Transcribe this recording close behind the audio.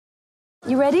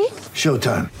You ready?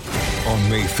 Showtime. On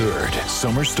May 3rd,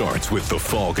 summer starts with The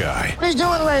Fall Guy. Let's do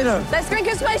it later. Let's drink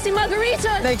a spicy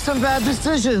margarita. Make some bad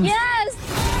decisions. Yes!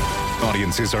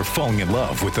 Audiences are falling in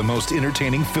love with the most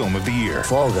entertaining film of the year.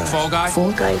 Fall Guy. Fall Guy?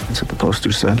 Fall guy. That's what the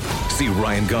poster said. See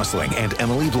Ryan Gosling and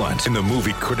Emily Blunt in the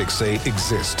movie critics say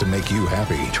exists to make you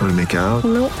happy. Trying to make it out?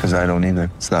 Nope. Because I don't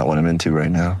either. It's not what I'm into right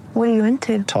now. What are you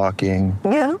into? Talking.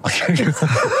 Yeah.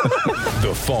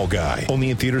 The Fall Guy.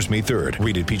 Only in theaters May 3rd.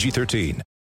 Rated PG-13.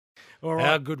 All right.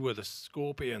 How good were the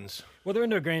Scorpions? Well, they're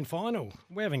into a grand final.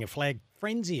 We're having a flag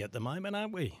frenzy at the moment,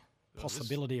 aren't we?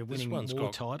 Possibility of This winning one's more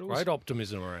got titles. Great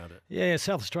optimism around it. Yeah,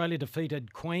 South Australia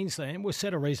defeated Queensland. We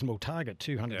set a reasonable target,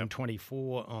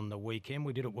 224 on the weekend.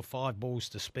 We did it with 5 balls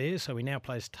to spare, so we now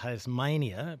play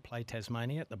Tasmania at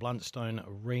the Bluntstone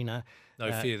Arena.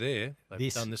 No fear there.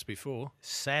 They've done this before.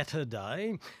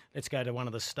 Saturday. Let's go to one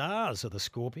of the stars of the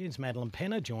Scorpions. Madeline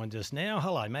Penner joins us now.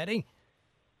 Hello, Maddie.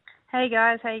 Hey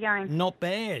guys, how you going? Not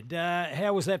bad.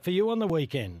 How was that for you on the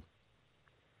weekend?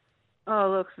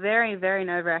 Oh, look, very, very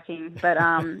nerve-wracking, but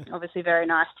obviously very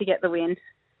nice to get the win.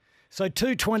 So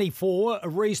 224, a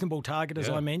reasonable target, as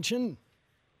Yeah. I mentioned.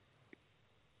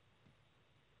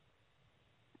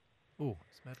 Oh,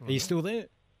 it's Madeline. Are you still there?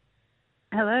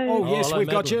 Hello. Oh, yes, hello, we've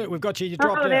got Madeline. you. We've got you. You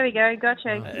dropped Oh, out. there we go.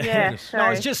 Gotcha. Yeah, No, I sorry.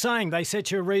 was just saying they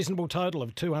set you a reasonable total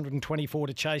of 224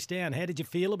 to chase down. How did you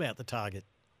feel about the target?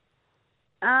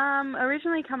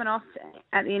 Originally coming off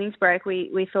at the innings break,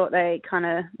 we thought they kind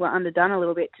of were underdone a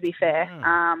little bit, to be fair,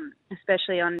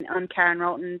 especially on Karen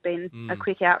Rolton being a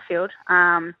quick outfield.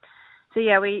 So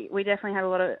yeah, we definitely had a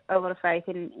lot of faith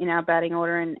in our batting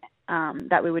order and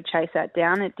that we would chase that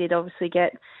down. It did obviously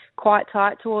get quite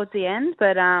tight towards the end,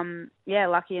 but yeah,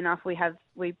 lucky enough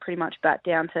we pretty much bat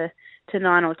down to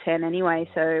 9 or 10 anyway,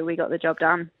 so we got the job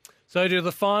done. So to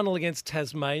the final against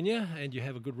Tasmania, and you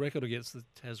have a good record against the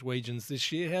Taswegians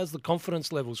this year. How's the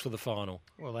confidence levels for the final?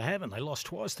 Well, they haven't. They lost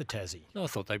twice to Tassie. No, I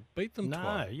thought they beat them No,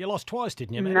 twice. you lost twice,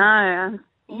 didn't you, Maddie? No,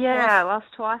 yeah, I lost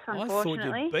twice, I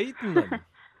unfortunately. thought you'd beaten them.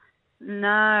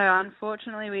 No,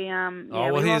 unfortunately we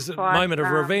Well, here's a moment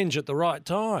of revenge at the right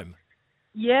time.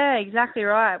 Yeah, exactly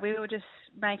right. We were just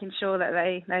making sure that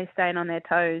they stayed on their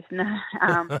toes.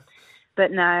 No, but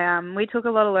no, we took a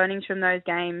lot of learnings from those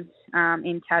games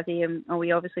in Tassie, and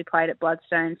we obviously played at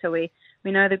Bloodstone, so we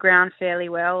know the ground fairly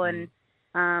well. And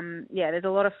yeah, there's a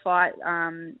lot of fight.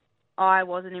 I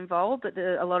wasn't involved, but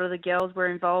a lot of the girls were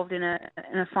involved in a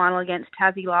final against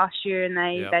Tassie last year, and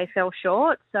they fell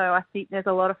short. So I think there's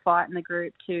a lot of fight in the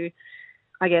group to,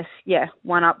 I guess,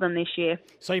 one up them this year.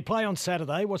 So you play on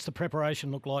Saturday. What's the preparation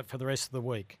look like for the rest of the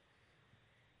week?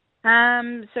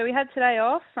 So we had today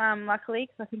off, luckily,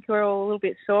 because I think we were all a little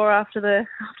bit sore after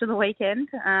the weekend.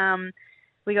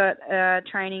 We got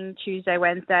training Tuesday,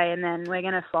 Wednesday, and then we're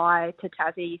going to fly to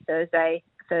Tassie Thursday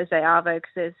Arvo,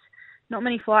 because there's not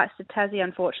many flights to Tassie,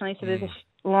 unfortunately. So there's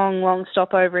a long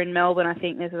stopover in Melbourne. I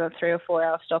think there's a 3 or 4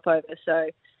 hour stopover. So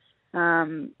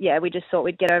yeah, we just thought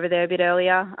we'd get over there a bit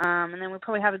earlier, and then we'll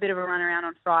probably have a bit of a run around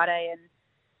on Friday. And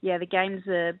yeah, the game's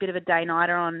a bit of a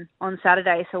day-nighter on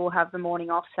Saturday, so we'll have the morning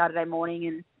off Saturday morning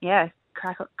and, yeah,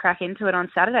 crack into it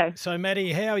on Saturday. So,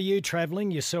 Maddie, how are you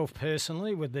travelling yourself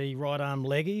personally with the right-arm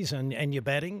leggies and your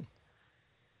batting?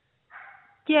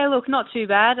 Yeah, look, not too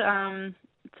bad.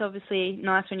 It's obviously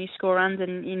nice when you score runs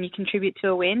and you contribute to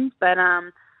a win, but,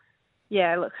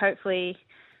 yeah, look, hopefully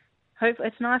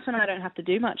it's nice when I don't have to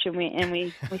do much and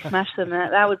we smash them.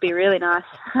 That would be really nice.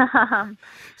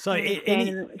 So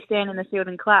stand in the field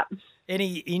and clap.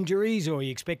 Any injuries, or are you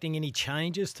expecting any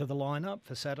changes to the lineup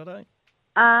for Saturday?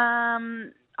 I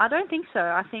don't think so.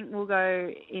 I think we'll go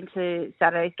into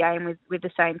Saturday's game with the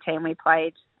same team we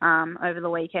played over the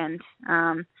weekend.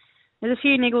 There's a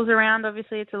few niggles around.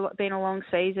 Obviously, it's been a long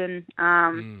season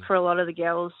for a lot of the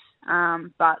girls.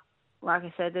 But like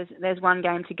I said, there's one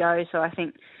game to go, so I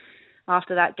think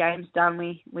after that game's done,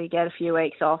 we get a few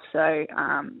weeks off. So,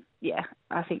 yeah,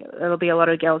 I think there'll be a lot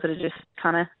of girls that are just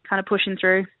kind of pushing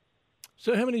through.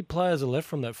 So how many players are left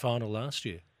from that final last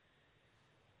year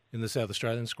in the South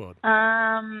Australian squad?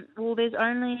 Well, there's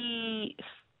only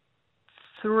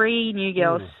 3 new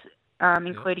girls,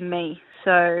 including me.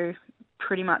 So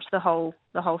pretty much the whole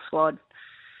squad.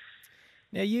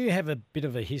 Now, you have a bit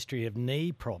of a history of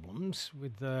knee problems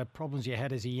with problems you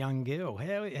had as a young girl.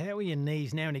 How are your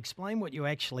knees now? And explain what you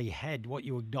actually had, what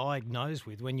you were diagnosed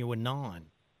with when you were 9.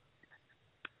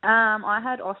 I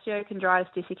had osteochondritis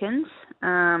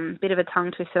dissecans, bit of a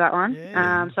tongue twister, that one.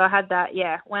 Yeah. So I had that,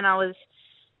 when I was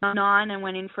 9 and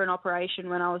went in for an operation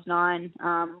when I was 9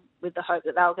 with the hope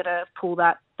that they were going to pull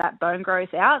that bone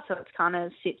growth out. So it kind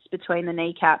of sits between the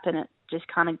kneecap and it just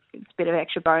kind of, it's a bit of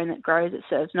extra bone that grows. It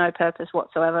serves no purpose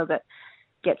whatsoever. But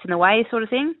gets in the way sort of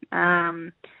thing.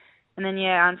 And then,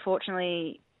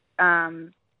 unfortunately,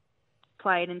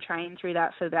 played and trained through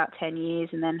that for about 10 years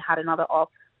and then had another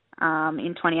op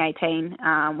in 2018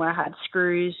 where I had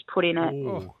screws put in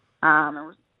it.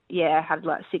 Had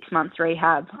like 6 months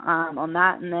rehab on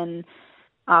that. And then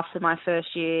after my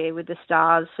first year with the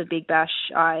Stars for Big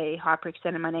Bash, I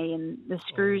hyperextended my knee and the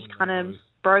screws kind of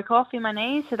broke off in my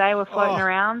knee. So they were floating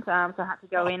around. So I had to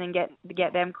go in and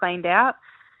get them cleaned out.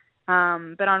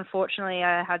 But unfortunately,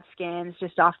 I had scans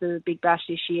just after the Big Bash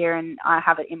this year and I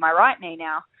have it in my right knee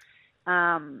now.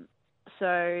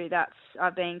 So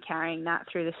I've been carrying that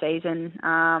through the season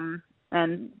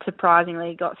and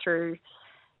surprisingly got through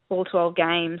all 12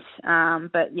 games,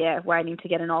 but waiting to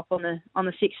get an op on the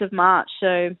 6th of March.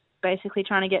 So basically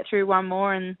trying to get through one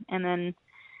more and then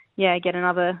get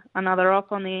another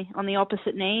op on the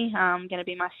opposite knee. Going to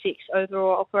be my 6th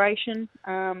overall operation.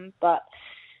 But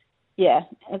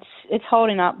it's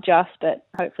holding up but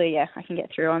hopefully I can get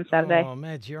through on Saturday. Oh,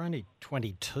 Mads, you're only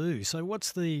 22. So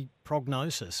what's the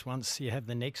prognosis once you have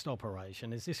the next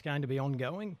operation? Is this going to be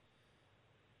ongoing?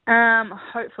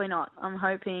 Hopefully not. I'm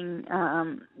hoping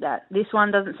that this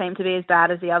one doesn't seem to be as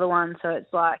bad as the other one, so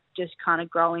it's like just kind of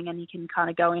growing and you can kind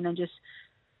of go in and just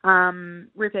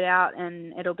rip it out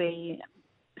and it'll be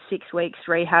 6 weeks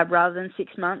rehab rather than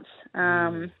 6 months,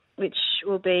 which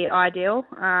will be ideal.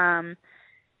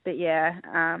 But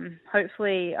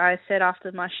hopefully I said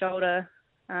after my shoulder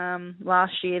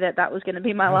last year that was going to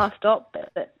be my last op,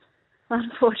 but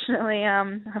unfortunately,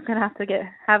 I'm going to have to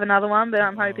have another one, but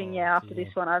I'm hoping, after this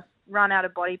one, I've run out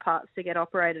of body parts to get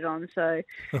operated on. So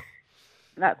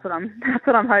that's what I'm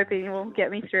hoping will get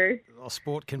me through. Well,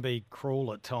 sport can be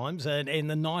cruel at times, and in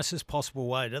the nicest possible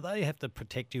way. Do they have to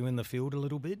protect you in the field a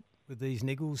little bit with these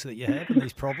niggles that you have and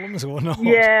these problems, or not?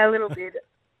 Yeah, a little bit.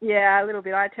 Yeah, a little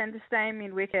bit. I tend to stay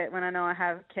mid-wicket when I know I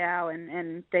have Cow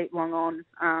and Deep Long on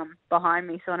behind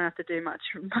me, so I don't have to do much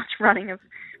running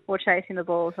or chasing the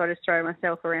ball. So I just throw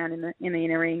myself around in the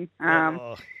inner ring.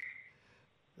 So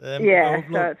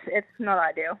it's not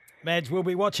ideal. Mads, we'll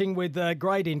be watching with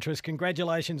great interest.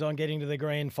 Congratulations on getting to the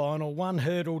grand final. One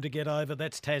hurdle to get over,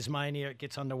 that's Tasmania. It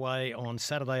gets underway on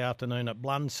Saturday afternoon at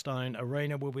Blundstone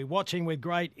Arena. We'll be watching with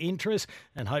great interest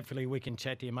and hopefully we can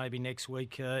chat to you maybe next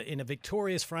week in a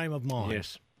victorious frame of mind.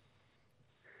 Yes.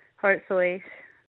 Hopefully.